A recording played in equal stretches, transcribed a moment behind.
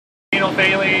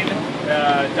phenolphthalein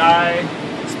dye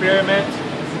experiment.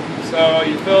 So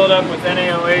you fill it up with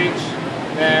NaOH,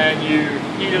 then you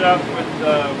heat it up with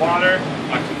the water.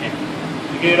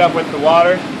 You heat it up with the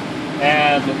water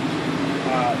and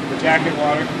the jacket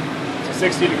water to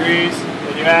 60 degrees.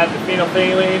 Then you add the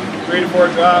phenolphthalein, 3 to 4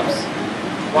 drops,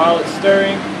 while it's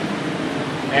stirring.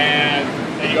 And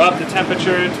then you up the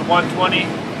temperature to 120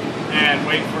 and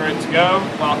wait for it to go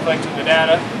while collecting the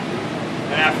data.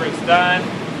 And after it's done,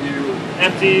 you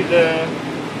empty the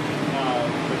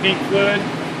pink fluid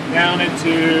down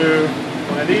into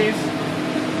one of these.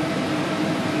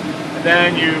 And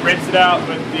then you rinse it out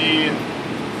with the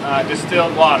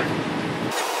distilled water.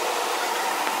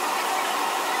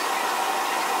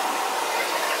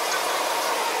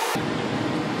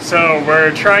 So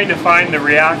we're trying to find the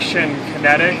reaction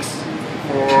kinetics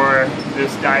for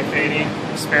this dye fading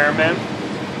experiment.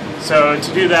 So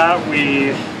to do that,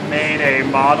 we made a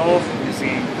model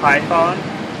using Python.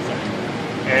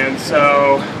 And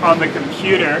so on the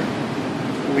computer,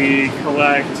 we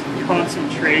collect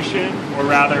concentration, or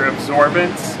rather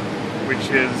absorbance, which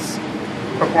is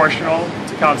proportional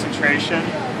to concentration.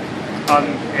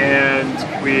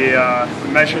 And we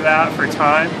measure that for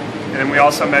time. And then we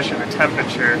also measure the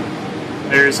temperature.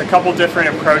 There's a couple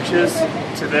different approaches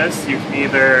to this. You can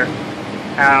either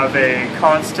have a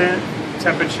constant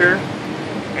temperature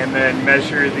and then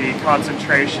measure the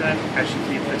concentration as you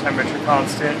keep the temperature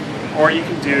constant, or you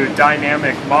can do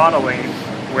dynamic modeling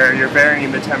where you're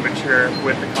varying the temperature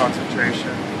with the concentration.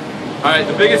 Alright,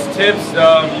 the biggest tips,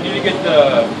 you need to get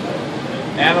the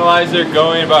analyzer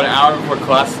going about an hour before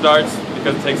class starts,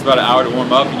 because it takes about an hour to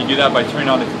warm up, and you do that by turning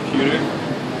on the computer.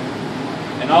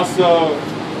 And also,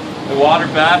 the water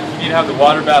bath, you need to have the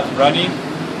water bath running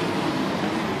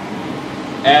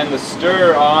and the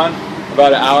stir on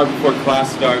about an hour before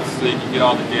class starts so you can get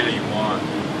all the data you want.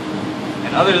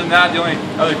 And other than that, the only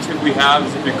other tip we have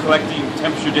is if you're collecting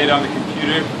temperature data on the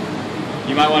computer,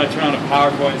 you might want to turn on a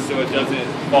PowerPoint so it doesn't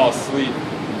fall asleep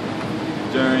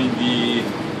during the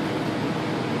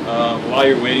while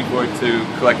you're waiting for it to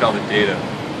collect all the data.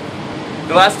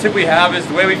 The last tip we have is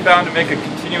the way we found to make a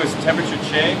continuous temperature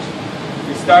change.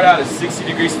 We start out at 60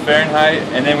 degrees Fahrenheit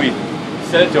and then we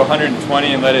set it to 120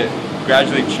 and let it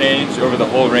gradually change over the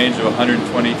whole range of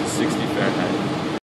 120 to 60 Fahrenheit.